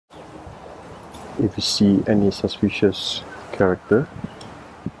If you see any suspicious character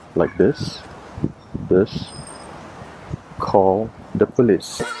like this, call the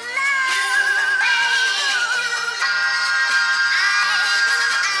police.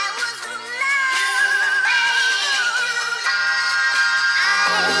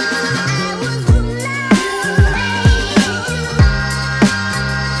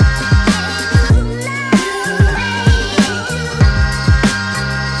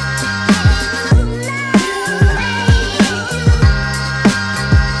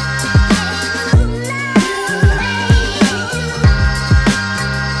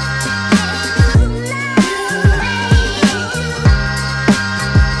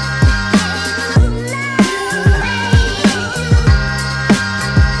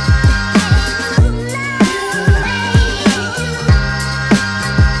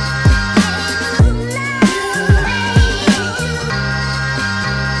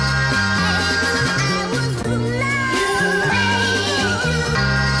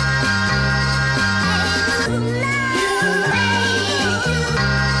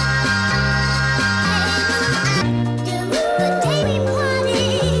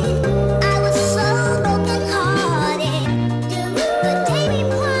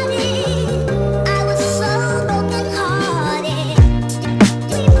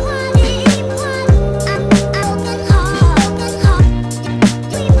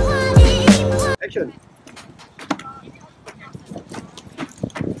 Action.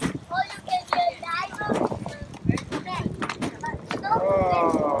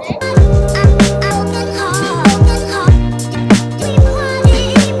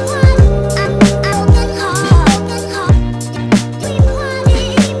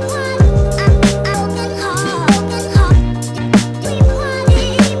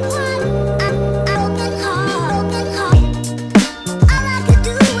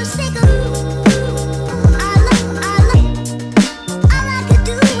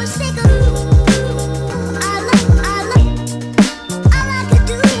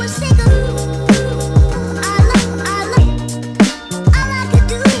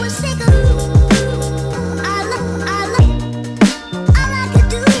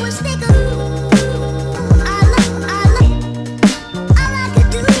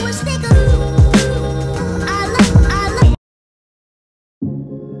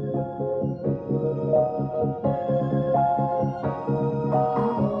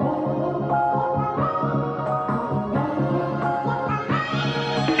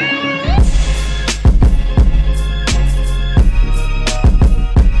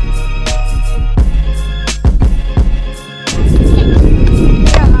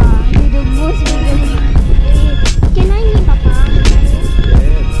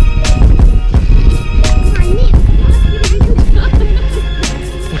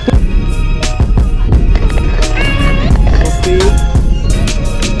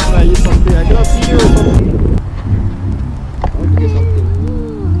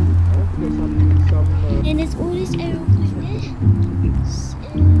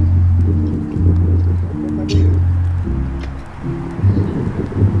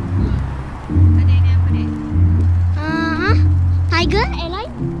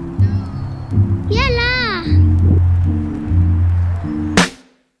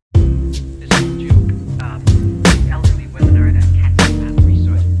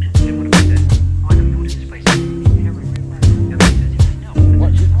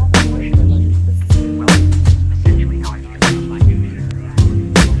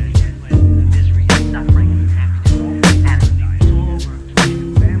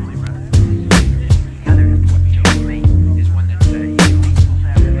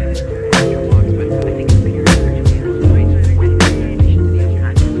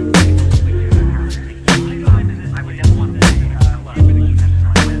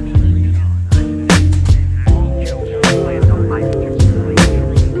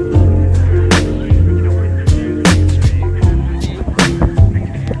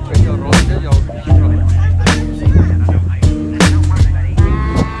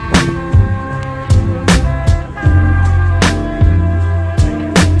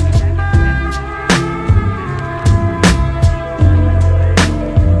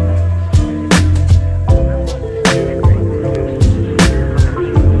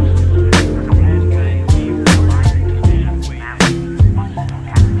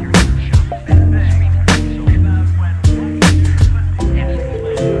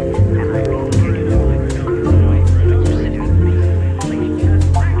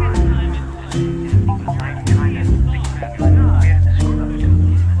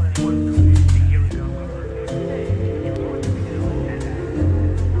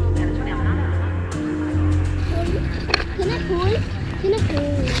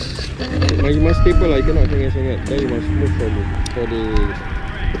 must staple lah, you cannot hang sangat. Then you must move for the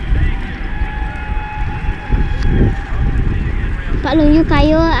Pak Long, you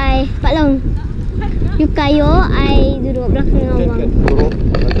kayu, Pak Long, you kayu, duduk belakang abang. Kan, turun.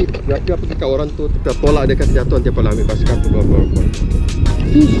 Nanti biar pergi kat orang tu, kita tolak dia kata jatuh nanti apa lah ambil basikal tu berapa.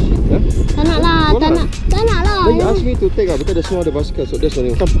 Tak nak lah, tak nak lah. Then you ask me to take lah, because there's no other basikal, so there's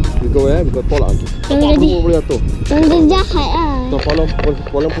only come. We go we go tolak lagi. Apa boleh jatuh? Yang dia jahat lah. So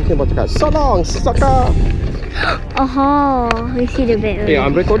walaupun saya cakap, "Tolong, saka." Oh, you see the bag. Hey,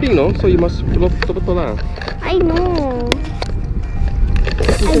 I'm recording no, so you must betul-betul lah. I know.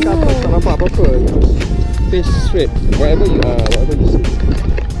 Kita kat atas tak nampak apa-apa. Face straight, wherever you are, whatever you see.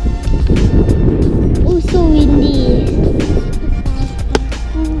 Oh, so windy.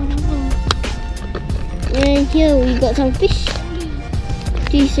 And here we got some fish.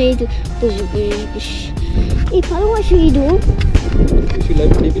 Dia say to push. Pak Long, what should we do? You should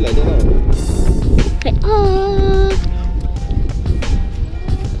leave it like that lah. Like,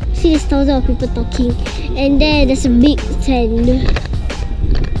 see, there's thousands of people talking, and there's a big tent.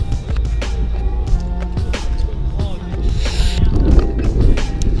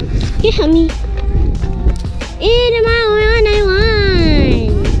 Can you help me?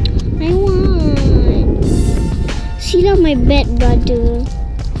 I want. See lah, my bad brother.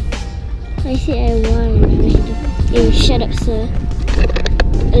 I said I want. Hey, shut up, sir.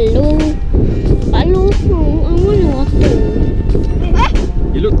 Hello. Hello. I want water.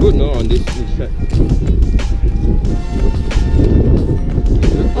 You look good no on this shirt.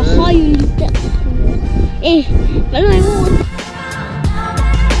 Oh, you little. Eh, hello, I want water.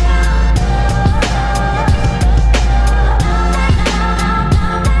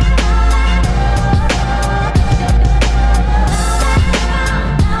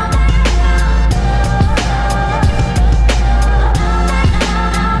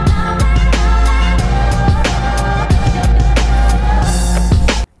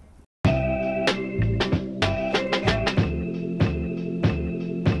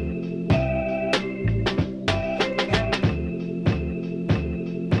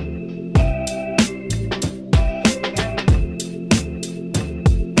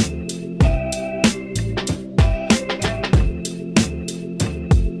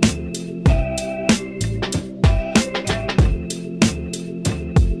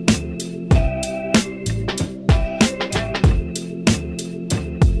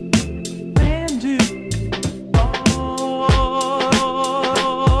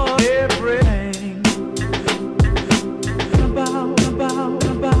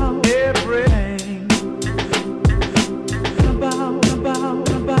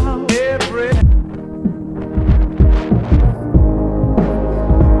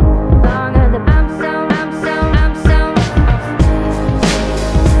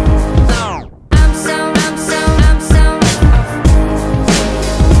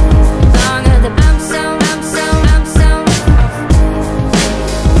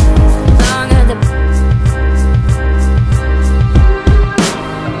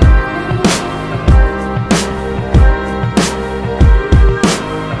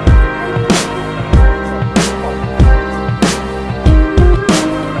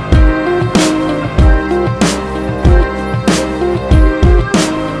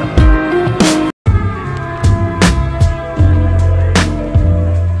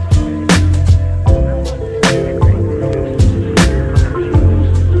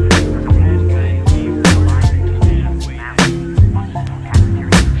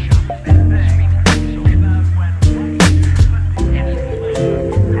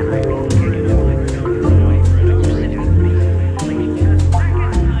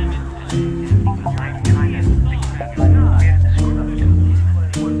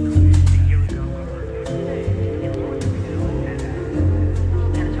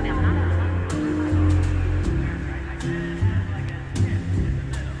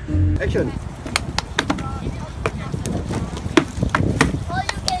 Action.